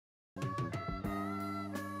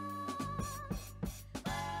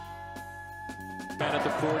Man at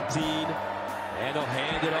the 14, and they'll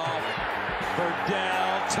hand it off.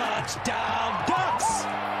 Verdell, touchdown, Ducks!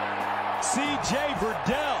 C.J.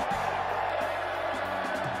 Verdell.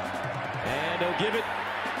 And they'll give it.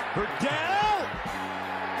 Verdell!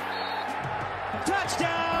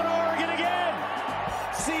 Touchdown, Oregon again!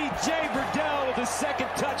 C.J. Verdell with the second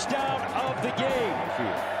touchdown of the game.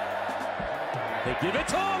 They give it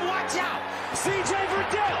to him, watch out! C.J.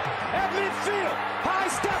 Verdell at midfield, high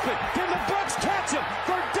stepping, can the Bucks catch him?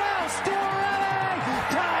 Verdell still running!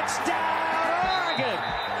 Touchdown, Oregon!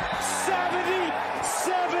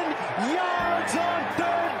 77 yards on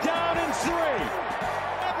third down and 3.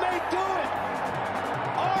 That may do it.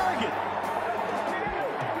 Oregon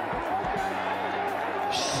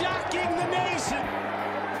shocking the nation.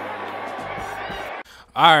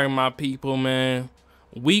 All right, my people, man.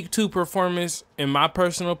 Week 2 performance, in my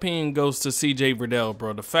personal opinion, goes to C.J. Verdell,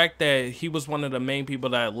 bro. The fact that he was one of the main people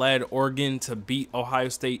that led Oregon to beat Ohio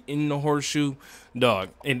State in the horseshoe, dog,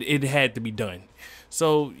 it had to be done.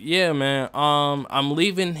 So, yeah, man, I'm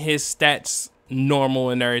leaving his stats normal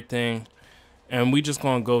and everything, and we just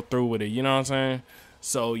gonna go through with it, you know what I'm saying?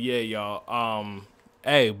 So, yeah, y'all,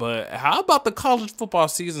 hey, but how about the college football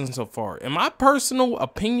season so far? In my personal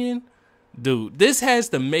opinion, dude, this has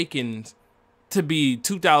the makings to be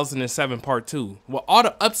 2007 part 2. With all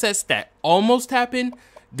the upsets that almost happened,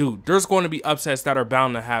 dude, there's going to be upsets that are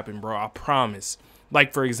bound to happen, bro. I promise.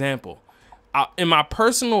 Like, for example, in my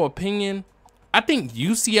personal opinion, I think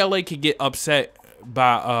UCLA could get upset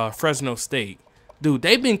by Fresno State. Dude,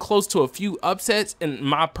 they've been close to a few upsets. In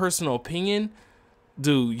my personal opinion,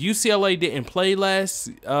 dude, UCLA didn't play last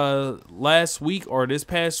week or this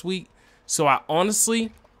past week. So I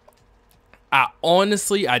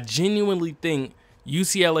genuinely think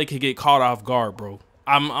UCLA could get caught off guard, bro.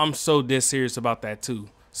 I'm so dead serious about that too.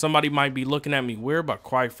 Somebody might be looking at me weird, but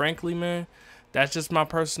quite frankly, man, that's just my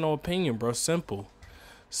personal opinion, bro. Simple.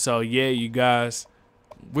 So yeah, you guys,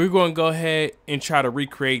 we're going to go ahead and try to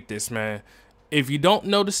recreate this, man. If you don't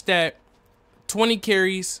know the stat, 20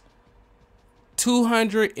 carries,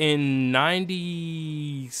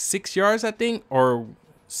 296 yards, I think, or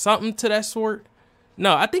something to that sort.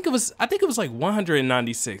 No, I think it was like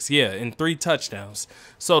 196, yeah, and 3 touchdowns.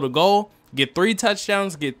 So the goal, get 3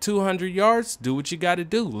 touchdowns, get 200 yards, do what you got to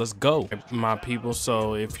do. Let's go, my people.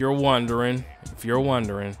 So if you're wondering,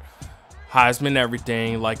 Heisman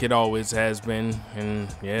everything like it always has been, and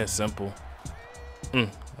yeah, simple.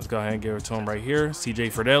 Let's go ahead and give it to him right here. C.J.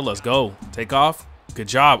 Verdell, let's go. Take off. Good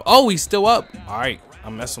job. Oh, he's still up. All right,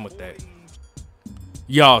 I'm messing with that.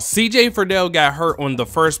 Y'all, C.J. Verdell got hurt on the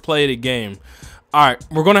first play of the game. All right,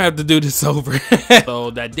 we're going to have to do this over.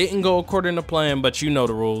 So that didn't go according to plan, but you know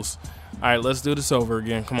the rules. All right, let's do this over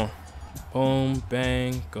again. Come on. Boom,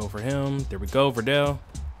 bang, go for him. There we go, Verdell.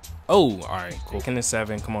 Oh, all right, cool. Second and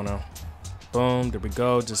 7, come on now. Boom, there we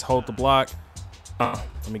go. Just hold the block.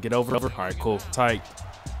 Let me get over. All right, cool, tight.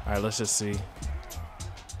 All right, let's just see.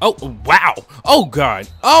 Oh, wow. Oh, God.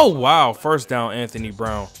 Oh, wow. First down, Anthony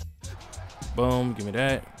Brown. Boom, give me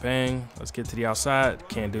that. Bang. Let's get to the outside.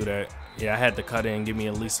 Can't do that. Yeah, I had to cut in, give me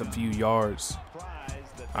at least a few yards.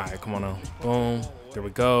 All right, come on now. Boom. There we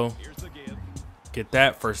go. Get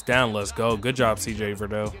that first down. Let's go. Good job, C.J.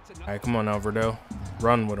 Verdell. All right, come on now, Verdell.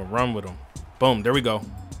 Run with him. Run with him. Boom. There we go.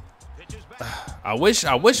 I wish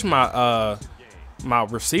my my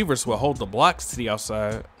receivers would hold the blocks to the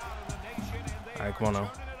outside. All right, come on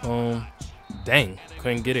now. Boom. Dang,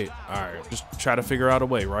 couldn't get it. All right, just try to figure out a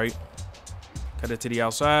way, right? Cut it to the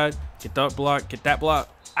outside. Get that block. Get that block.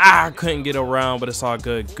 Ah, I couldn't get around, but it's all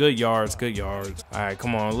good. Good yards, good yards. All right,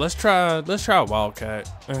 come on. Let's try a Wildcat.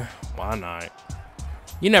 Why not?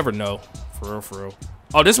 You never know. For real, for real.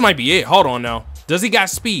 Oh, this might be it. Hold on now. Does he got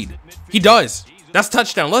speed? He does. That's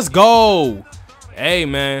touchdown. Let's go. Hey,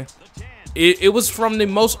 man. It was from the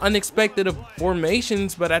most unexpected of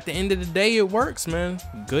formations, but at the end of the day, it works, man.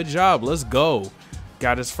 Good job. Let's go.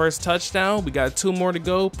 Got his first touchdown. We got 2 more to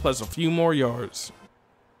go, plus a few more yards.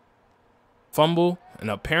 Fumble, an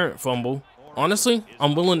apparent fumble. Honestly,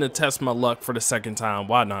 I'm willing to test my luck for the second time.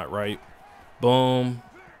 Why not, right? Boom.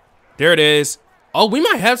 There it is. Oh, we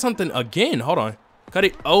might have something again. Hold on. Cut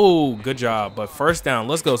it. Oh, good job. But first down.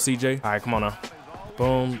 Let's go, CJ. All right, come on now.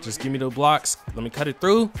 Boom. Just give me the blocks. Let me cut it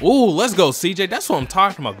through. Ooh, let's go, CJ. That's what I'm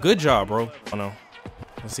talking about. Good job, bro. Oh, no.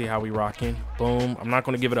 Let's see how we rocking. Boom. I'm not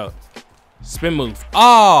going to give it up. Spin move.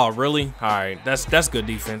 Oh, really? All right. That's good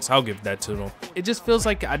defense. I'll give that to them. It just feels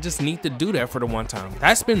like I just need to do that for the one time.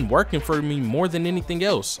 That's been working for me more than anything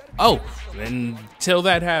else. Oh, until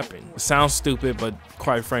that happened. It sounds stupid, but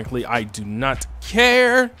quite frankly, I do not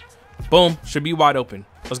care. Boom. Should be wide open.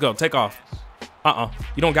 Let's go. Take off.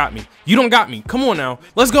 You don't got me. You don't got me. Come on now.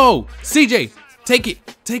 Let's go. CJ, take it.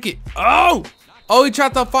 Take it. Oh, he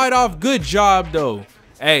tried to fight off. Good job, though.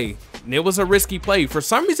 Hey, it was a risky play. For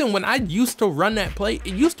some reason, when I used to run that play,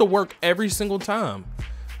 it used to work every single time.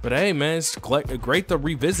 But hey, man, it's great to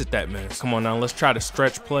revisit that, man. Come on now. Let's try the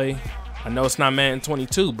stretch play. I know it's not Madden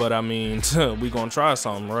 22, but I mean, we gonna try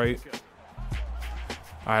something, right?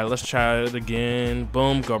 All right, let's try it again.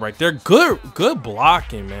 Boom, go right there. Good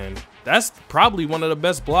blocking, man. That's probably one of the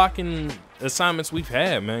best blocking assignments we've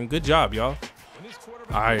had, man. Good job, y'all.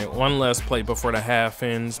 All right, one last play before the half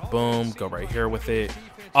ends. Boom, go right here with it.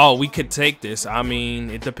 Oh, we could take this. I mean,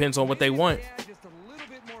 it depends on what they want.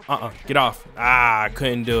 Get off. I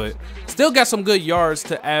couldn't do it. Still got some good yards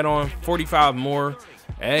to add on. 45 more.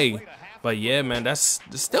 Hey, but yeah, man, that's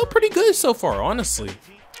still pretty good so far, honestly.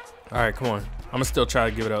 All right, come on. I'm gonna still try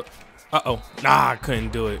to give it up. Nah, I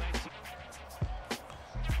couldn't do it.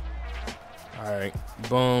 All right,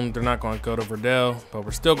 boom. They're not gonna go to Verdell, but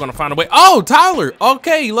we're still gonna find a way. Oh, Tyler.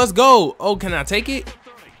 Okay, let's go. Oh, can I take it?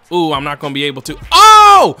 Ooh, I'm not gonna be able to.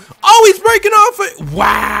 Oh, he's breaking off it.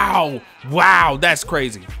 Wow, that's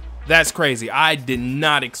crazy. That's crazy. I did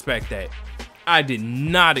not expect that.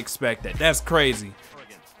 That's crazy.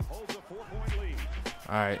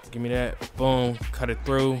 All right, give me that. Boom, cut it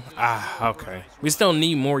through. Okay. We still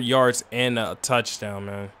need more yards and a touchdown,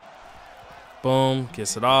 man. Boom,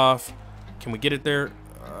 gets it off. Can we get it there?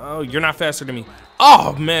 Oh, you're not faster than me.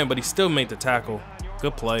 Oh, man, but he still made the tackle.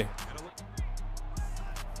 Good play.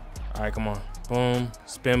 All right, come on. Boom,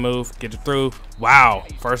 spin move, get it through. Wow,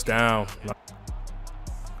 first down.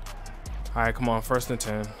 All right, come on, 1st and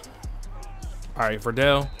 10. All right,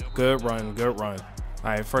 Verdell, good run. All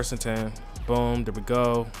right, 1st and 10. Boom, there we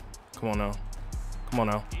go. Come on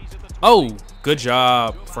now. Oh, good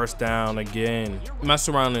job. 1st down again. Mess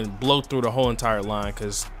around and blow through the whole entire line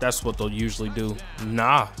because that's what they'll usually do.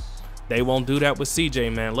 Nah, they won't do that with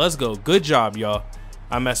CJ, man. Let's go. Good job, y'all.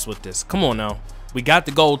 I messed with this. Come on now. We got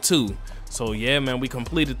the goal too. So yeah, man, we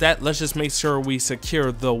completed that. Let's just make sure we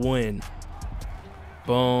secure the win.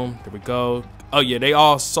 Boom, there we go. Oh yeah, they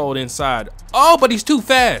all sold inside. Oh, but he's too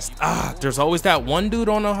fast. There's always that one dude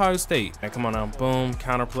on Ohio State. Hey, come on now. Boom,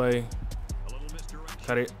 counterplay.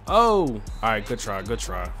 Cut it. Oh, all right, good try.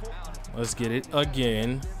 Let's get it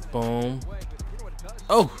again. Boom.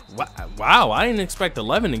 Oh, wow, I didn't expect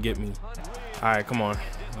 11 to get me. All right, come on.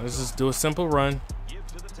 Let's just do a simple run.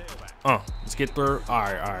 Let's get through. All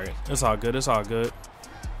right. It's all good. All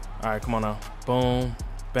right, come on now. Boom,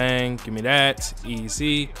 bang, give me that.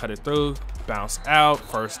 Easy, cut it through, bounce out,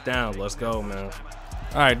 1st down. Let's go, man.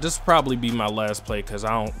 All right, this will probably be my last play because I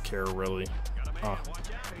don't care really.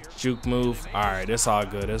 Juke move. All right, it's all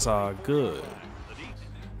good. All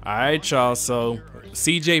right, y'all. So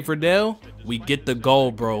CJ Verdell, we get the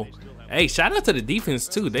goal, bro. Hey, shout out to the defense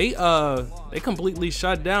too. They completely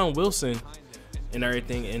shut down Wilson and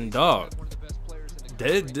everything, and dog,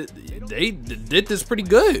 they did this pretty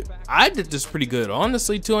good. I did this pretty good,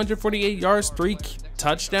 honestly. 248 yards, 3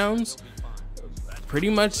 touchdowns. Pretty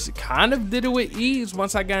much kind of did it with ease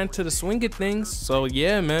once I got into the swing of things. So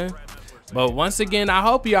yeah, man. But once again, I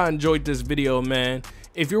hope y'all enjoyed this video, man.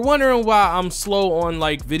 If you're wondering why I'm slow on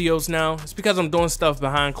like videos now, it's because I'm doing stuff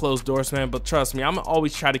behind closed doors, man. But trust me, I'm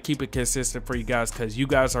always try to keep it consistent for you guys because you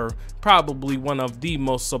guys are probably one of the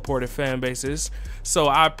most supportive fan bases. So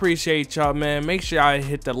I appreciate y'all, man. Make sure y'all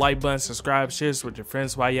hit the like button, subscribe, share this with your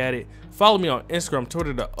friends while you're at it. Follow me on Instagram,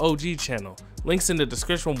 Twitter, the OG channel. Links in the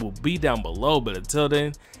description will be down below. But until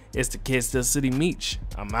then, it's the Kid Still City Meech.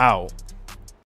 I'm out.